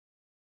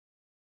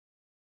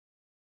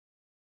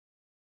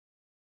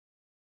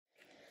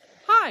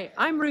Hi,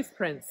 I'm Ruth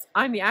Prince.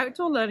 I'm the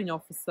Outdoor Learning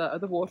Officer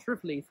of the Water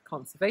of Leith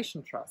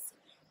Conservation Trust.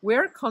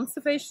 We're a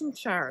conservation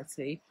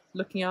charity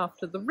looking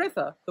after the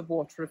river, the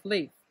Water of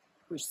Leith,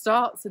 which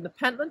starts in the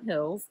Pentland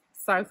Hills,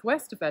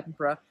 southwest of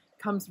Edinburgh,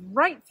 comes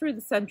right through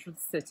the centre of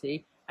the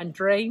city and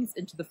drains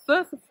into the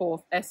Firth of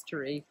Forth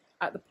estuary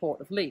at the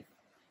Port of Leith.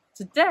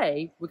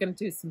 Today, we're going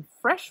to do some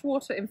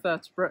freshwater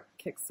invertebrate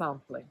kick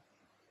sampling.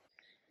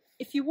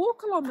 If you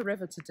walk along the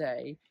river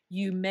today,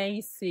 you may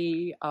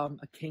see a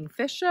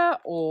kingfisher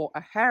or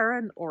a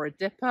heron or a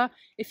dipper.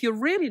 If you're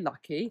really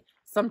lucky,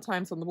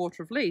 sometimes on the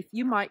Water of Leith,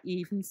 you might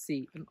even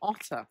see an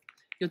otter.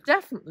 You'll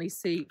definitely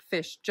see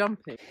fish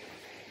jumping.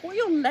 What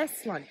you're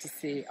less likely to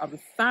see are the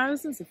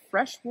thousands of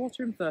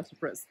freshwater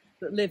invertebrates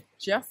that live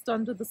just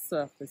under the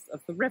surface of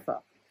the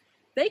river.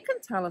 They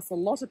can tell us a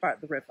lot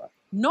about the river.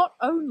 Not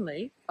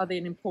only are they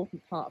an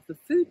important part of the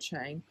food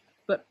chain,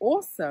 but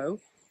also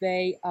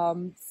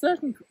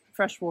certain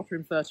freshwater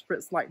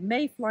invertebrates like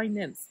mayfly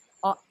nymphs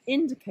are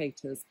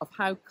indicators of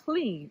how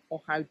clean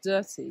or how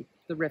dirty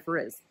the river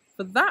is.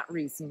 For that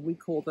reason, we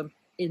call them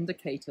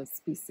indicator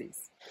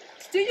species.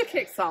 To do your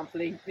kick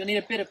sampling, you'll need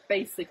a bit of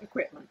basic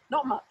equipment,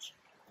 not much.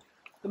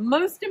 The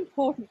most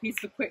important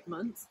piece of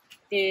equipment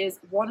is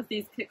one of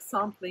these kick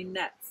sampling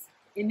nets.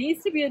 It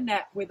needs to be a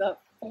net with a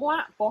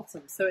flat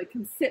bottom so it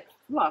can sit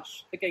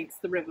flush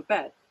against the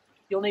riverbed.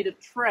 You'll need a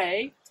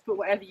tray to put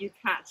whatever you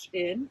catch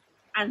in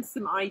and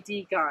some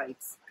ID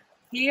guides.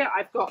 Here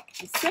I've got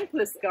the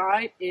simplest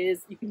guide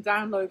is you can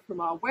download from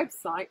our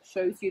website,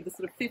 shows you the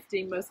sort of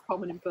 15 most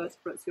common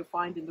invertebrates you'll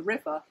find in the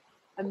river.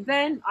 And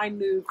then I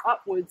move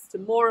upwards to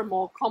more and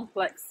more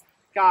complex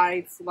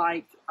guides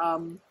like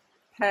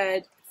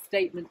paired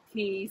statement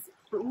keys.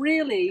 But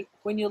really,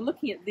 when you're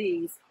looking at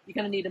these, you're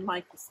going to need a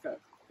microscope.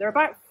 There are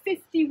about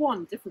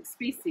 51 different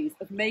species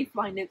of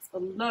mayfly nymphs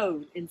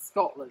alone in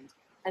Scotland,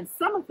 and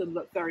some of them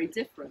look very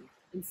different.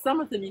 And some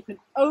of them you can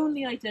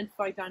only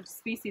identify down to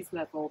species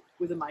level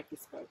with a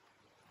microscope.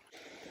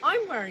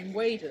 I'm wearing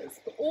waders,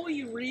 but all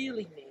you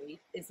really need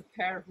is a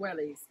pair of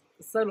wellies,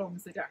 for so long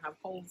as they don't have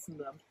holes in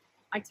them.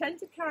 I tend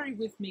to carry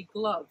with me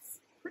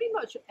gloves pretty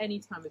much at any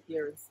time of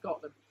year in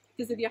Scotland,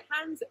 because if your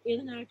hands are in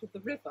and out of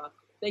the river,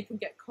 they can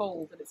get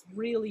cold, and it's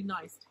really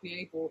nice to be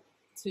able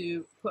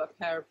to put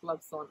a pair of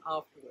gloves on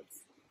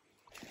afterwards.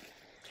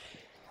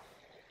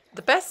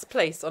 The best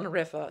place on a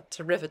river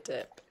to river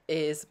dip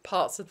is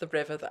parts of the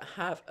river that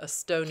have a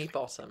stony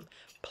bottom.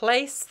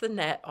 Place the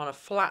net on a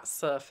flat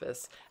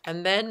surface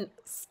and then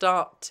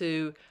start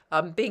to,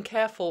 being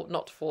careful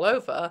not to fall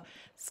over,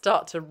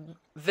 start to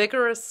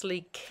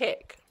vigorously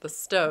kick the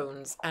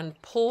stones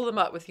and pull them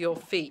up with your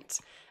feet.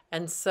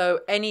 And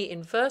so any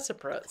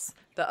invertebrates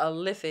that are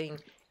living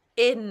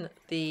in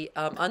the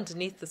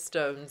underneath the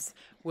stones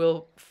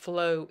will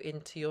flow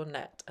into your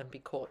net and be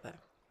caught there.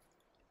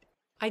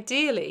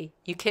 Ideally,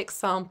 you kick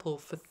sample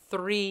for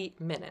 3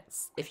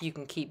 minutes if you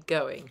can keep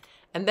going,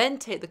 and then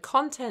take the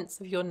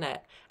contents of your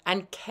net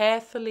and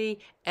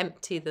carefully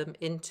empty them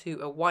into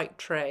a white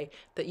tray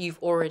that you've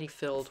already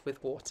filled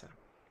with water.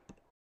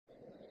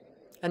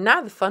 And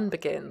now the fun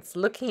begins,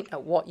 looking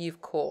at what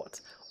you've caught.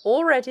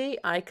 Already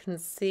I can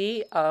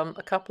see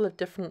a couple of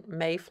different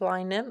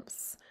mayfly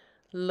nymphs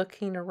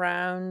looking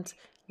around.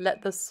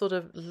 Let the sort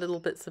of little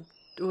bits of,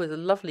 there's a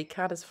lovely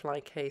caddisfly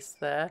case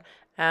there.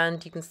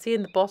 And you can see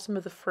in the bottom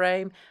of the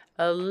frame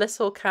a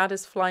little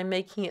caddisfly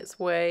making its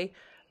way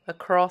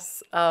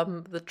across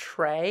the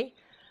tray.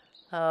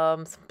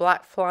 Some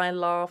black fly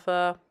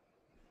larvae.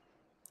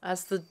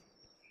 As the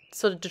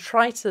sort of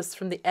detritus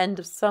from the end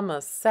of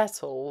summer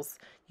settles,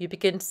 you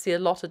begin to see a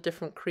lot of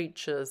different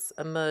creatures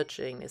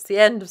emerging. It's the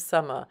end of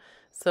summer,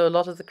 so a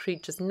lot of the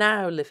creatures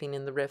now living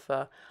in the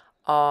river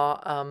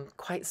are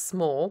quite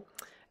small.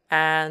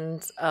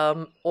 And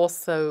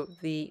also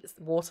the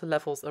water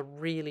levels are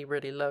really,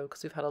 really low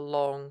because we've had a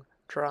long,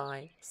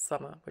 dry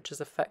summer, which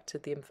has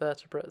affected the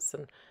invertebrates.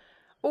 And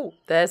oh,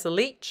 there's a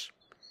leech.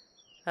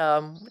 We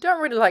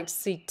don't really like to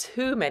see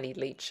too many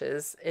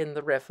leeches in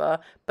the river,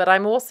 but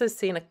I'm also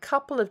seeing a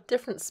couple of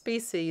different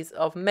species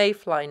of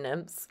mayfly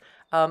nymphs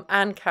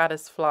and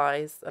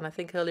caddisflies. And I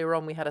think earlier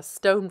on we had a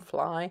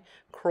stonefly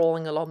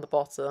crawling along the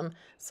bottom.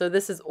 So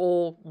this is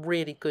all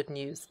really good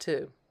news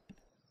too.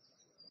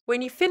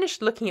 When you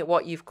finish looking at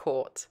what you've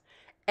caught,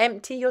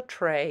 empty your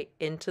tray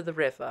into the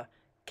river,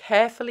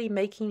 carefully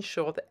making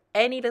sure that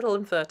any little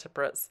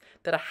invertebrates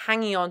that are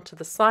hanging on to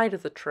the side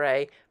of the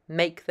tray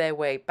make their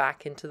way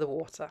back into the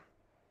water.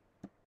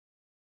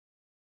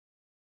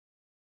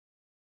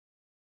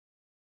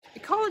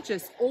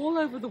 Ecologists all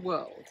over the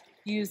world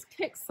use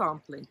kick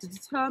sampling to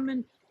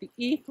determine the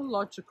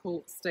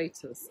ecological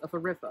status of a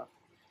river.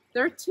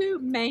 There are two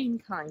main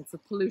kinds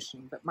of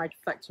pollution that might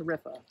affect a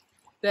river.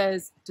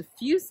 There's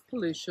diffuse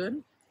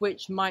pollution,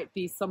 which might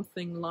be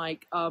something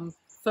like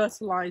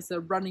fertilizer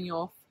running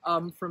off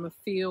from a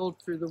field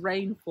through the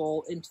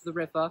rainfall into the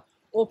river,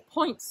 or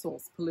point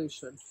source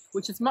pollution,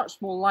 which is much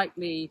more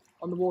likely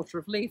on the Water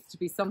of Leith to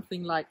be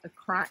something like a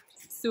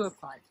cracked sewer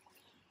pipe.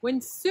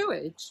 When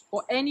sewage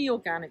or any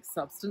organic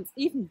substance,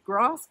 even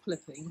grass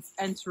clippings,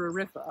 enter a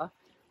river,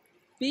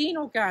 being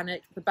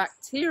organic, the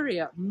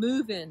bacteria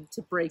move in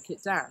to break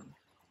it down.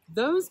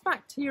 Those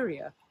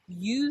bacteria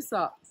use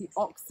up the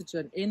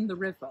oxygen in the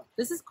river.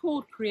 This is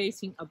called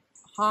creating a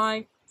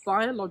high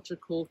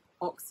biological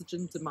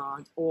oxygen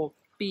demand, or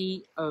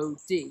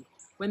BOD.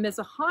 When there's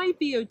a high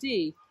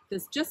BOD,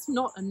 there's just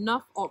not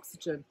enough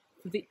oxygen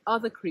for the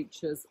other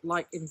creatures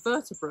like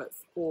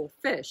invertebrates or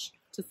fish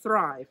to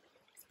thrive.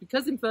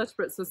 Because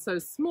invertebrates are so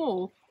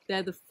small,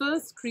 they're the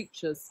first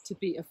creatures to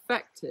be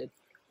affected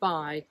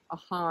by a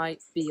high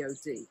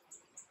BOD.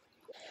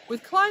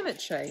 With climate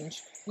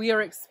change, we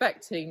are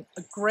expecting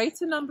a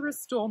greater number of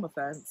storm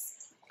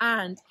events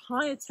and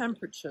higher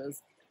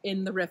temperatures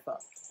in the river.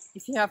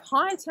 If you have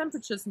higher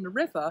temperatures in the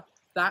river,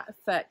 that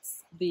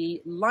affects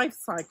the life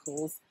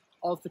cycles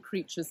of the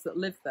creatures that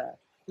live there.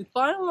 With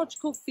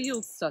biological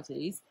field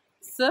studies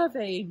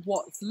surveying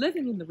what's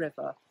living in the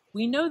river,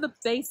 we know the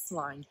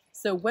baseline,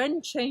 so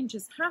when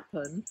changes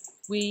happen,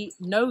 we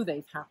know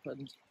they've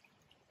happened.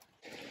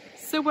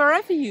 So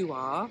wherever you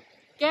are,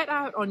 get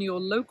out on your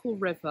local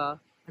river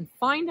and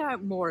find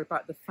out more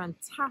about the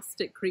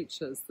fantastic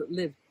creatures that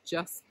live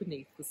just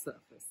beneath the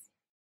surface.